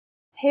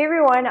Hey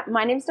everyone,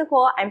 my name is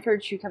Nicole. I'm for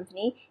True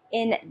Company.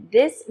 In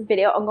this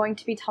video, I'm going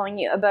to be telling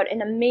you about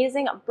an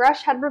amazing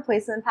brush head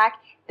replacement pack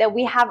that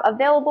we have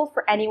available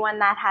for anyone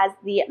that has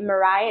the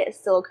Mirai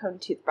silicone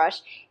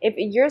toothbrush. If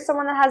you're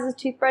someone that has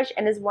this toothbrush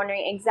and is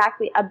wondering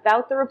exactly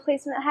about the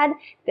replacement head,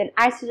 then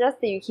I suggest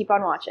that you keep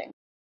on watching.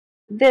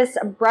 This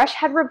brush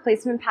head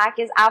replacement pack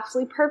is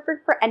absolutely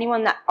perfect for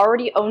anyone that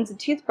already owns a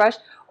toothbrush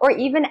or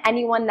even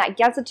anyone that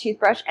gets a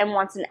toothbrush and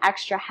wants an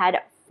extra head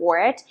for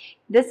it.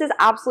 This is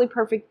absolutely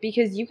perfect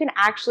because you can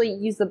actually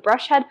use the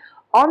brush head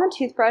on the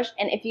toothbrush,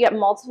 and if you get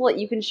multiple,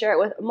 you can share it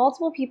with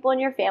multiple people in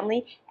your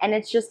family, and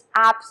it's just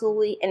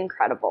absolutely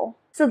incredible.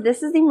 So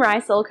this is the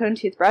Mirai silicone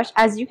toothbrush.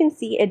 As you can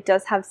see, it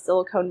does have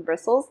silicone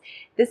bristles.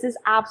 This is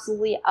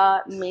absolutely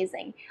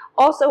amazing.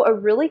 Also, a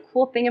really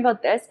cool thing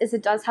about this is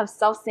it does have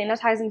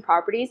self-sanitizing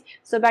properties,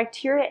 so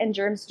bacteria and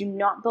germs do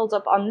not build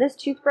up on this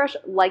toothbrush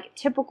like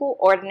typical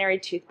ordinary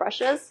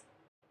toothbrushes.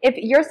 If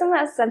you're someone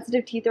that has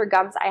sensitive teeth or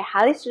gums, I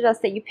highly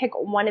suggest that you pick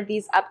one of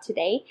these up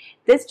today.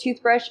 This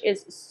toothbrush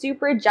is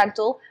super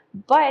gentle,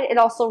 but it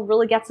also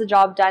really gets the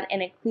job done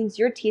and it cleans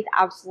your teeth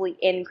absolutely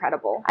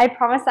incredible. I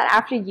promise that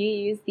after you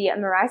use the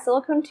Mirai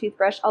silicone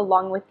toothbrush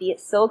along with the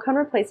silicone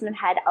replacement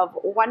head of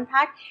one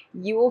pack,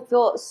 you will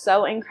feel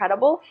so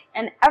incredible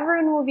and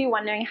everyone will be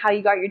wondering how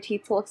you got your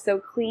teeth to look so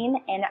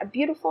clean and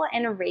beautiful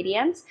and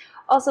radiant.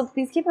 Also,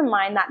 please keep in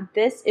mind that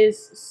this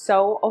is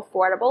so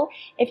affordable.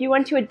 If you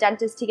went to a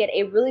dentist to get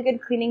a really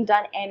good cleaning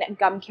done and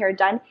gum care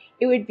done,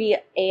 it would be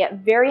a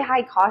very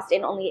high cost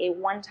and only a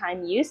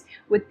one-time use.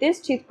 With this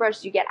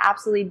toothbrush, you get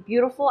absolutely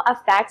beautiful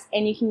effects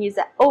and you can use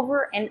it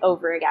over and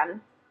over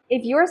again.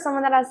 If you are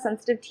someone that has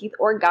sensitive teeth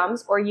or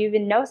gums, or you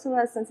even know someone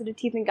that has sensitive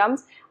teeth and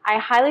gums, I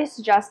highly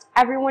suggest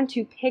everyone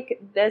to pick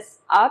this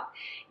up.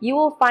 You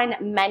will find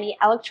many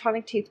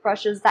electronic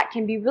toothbrushes that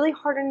can be really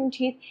hard on your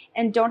teeth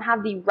and don't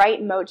have the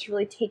right mode to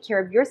really take care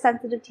of your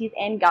sensitive teeth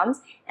and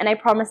gums, and I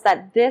promise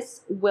that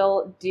this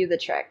will do the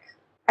trick.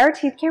 Our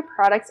teeth care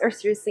products are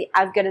seriously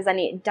as good as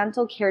any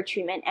dental care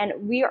treatment,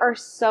 and we are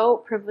so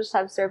privileged to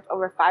have served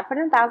over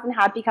 500,000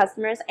 happy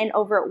customers and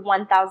over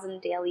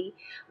 1,000 daily.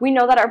 We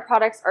know that our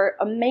products are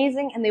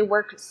amazing and they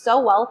work so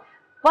well,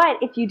 but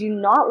if you do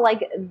not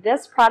like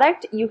this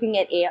product, you can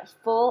get a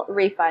full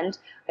refund.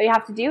 All you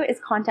have to do is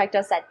contact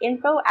us at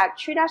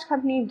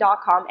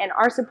info@true-company.com and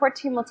our support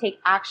team will take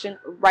action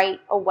right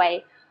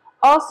away.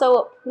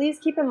 Also, please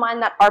keep in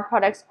mind that our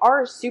products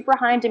are super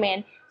high in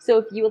demand, so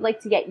if you would like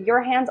to get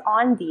your hands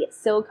on the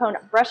silicone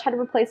brush head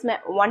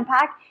replacement one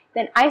pack,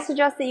 then I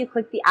suggest that you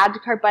click the add to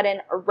cart button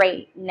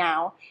right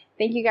now.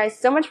 Thank you guys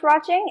so much for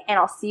watching, and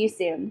I'll see you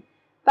soon.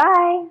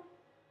 Bye!